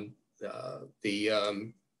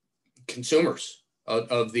the consumers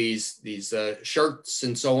of these shirts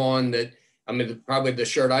and so on. That, I mean, probably the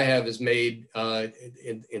shirt I have is made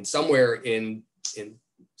in somewhere in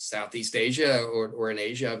Southeast Asia or in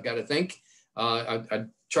Asia, I've got to think. I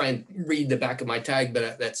try and read the back of my tag,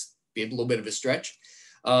 but that's be a little bit of a stretch.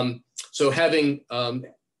 So having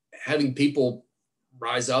people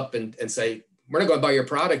rise up and say, we're not going to buy your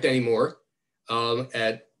product anymore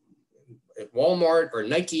at Walmart or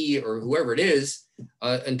Nike or whoever it is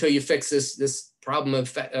until you fix this problem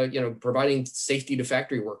of providing safety to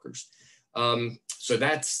factory workers. So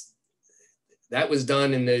that was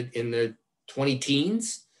done in the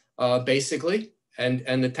 20-teens, basically,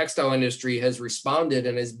 and the textile industry has responded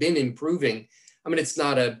and has been improving. I mean, it's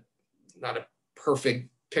not a perfect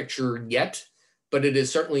picture yet, but it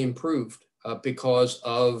has certainly improved because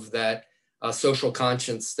of that social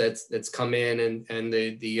conscience that's come in, and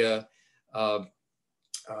the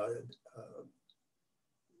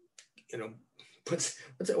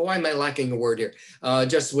why am I lacking a word here?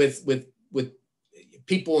 Just with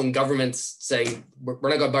people and governments saying, we're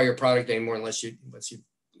not going to buy your product anymore unless you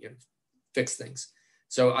fix things.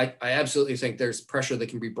 So I absolutely think there's pressure that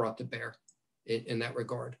can be brought to bear in that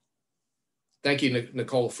regard. Thank you,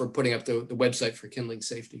 Nicole, for putting up the website for Kindling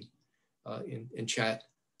Safety in chat.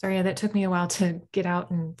 Sorry, that took me a while to get out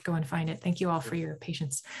and go and find it. Thank you all for your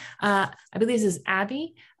patience. I believe this is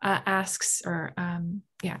Abby asks,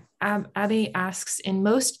 Abby asks, in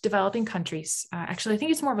most developing countries, actually, I think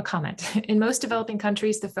it's more of a comment. In most developing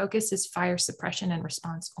countries, the focus is fire suppression and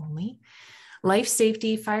response only. Life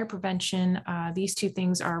safety, fire prevention, these two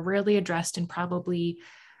things are rarely addressed and probably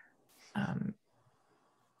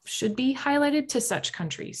should be highlighted to such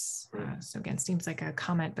countries. So again, seems like a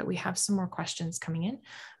comment, but we have some more questions coming in.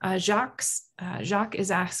 Jacques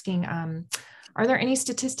is asking, are there any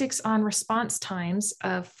statistics on response times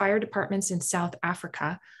of fire departments in South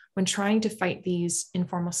Africa when trying to fight these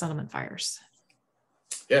informal settlement fires?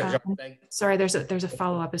 Yeah, sorry, there's a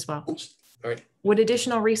follow-up as well. Oops. All right. Would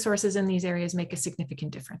additional resources in these areas make a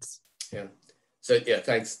significant difference? Yeah. So yeah,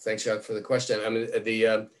 thanks, Jacques, for the question. I mean,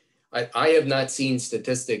 I have not seen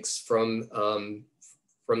statistics from the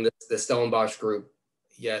Stellenbosch group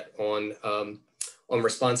yet on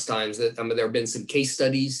response times. That, I mean, there have been some case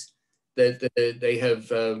studies that they have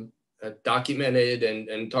documented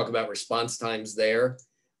and talk about response times there,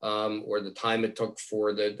 or the time it took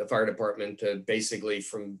for the fire department to basically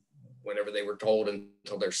from whenever they were told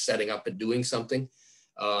until they're setting up and doing something.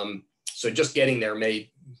 So just getting there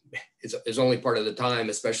is only part of the time,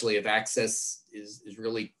 especially if access is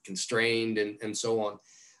really constrained and so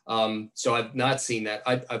on. So I've not seen that.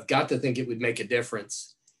 I've got to think it would make a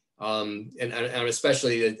difference. And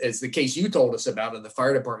especially as the case you told us about of the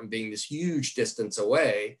fire department being this huge distance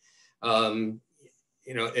away,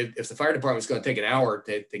 if the fire department is going to take an hour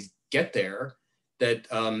to get there, that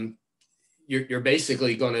you're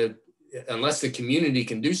basically going to, unless the community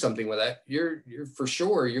can do something with that, you're for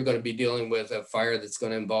sure you're going to be dealing with a fire that's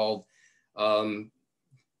going to involve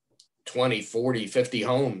 20, 40, 50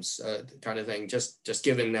 homes, kind of thing, just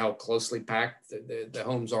given how closely packed the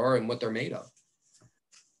homes are and what they're made of.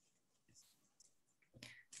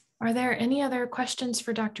 Are there any other questions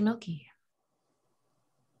for Dr. Milke?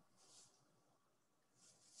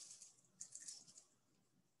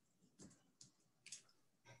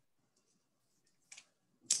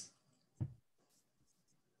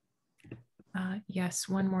 yes,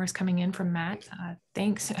 one more is coming in from Matt.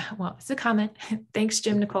 Thanks. Well, it's a comment. Thanks,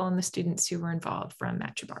 Jim, Nicole, and the students who were involved, from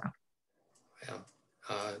Matt Chabarro.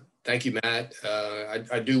 Yeah. Thank you, Matt.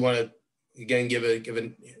 I do want to again give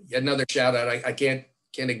yet another shout out. I can't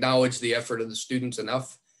acknowledge the effort of the students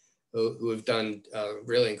enough who have done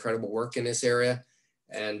really incredible work in this area.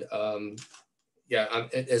 And yeah,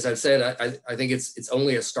 as I've said, I think it's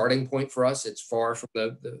only a starting point for us. It's far from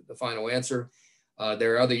the final answer.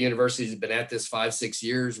 There are other universities that have been at this 5-6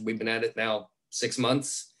 years. We've been at it now 6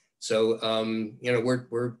 months. So you know,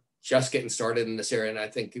 we're just getting started in this area, and I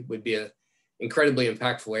think it would be an incredibly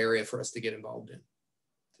impactful area for us to get involved in.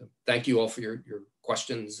 So thank you all for your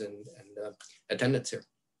questions and attendance here.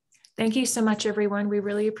 Thank you so much, everyone. We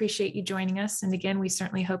really appreciate you joining us. And again, we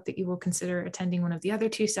certainly hope that you will consider attending one of the other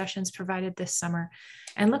 2 sessions provided this summer,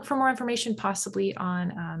 and look for more information possibly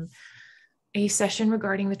on a session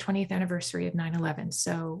regarding the 20th anniversary of 9/11.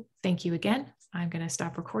 So thank you again. I'm going to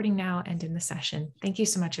stop recording now and end the session. Thank you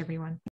so much, everyone.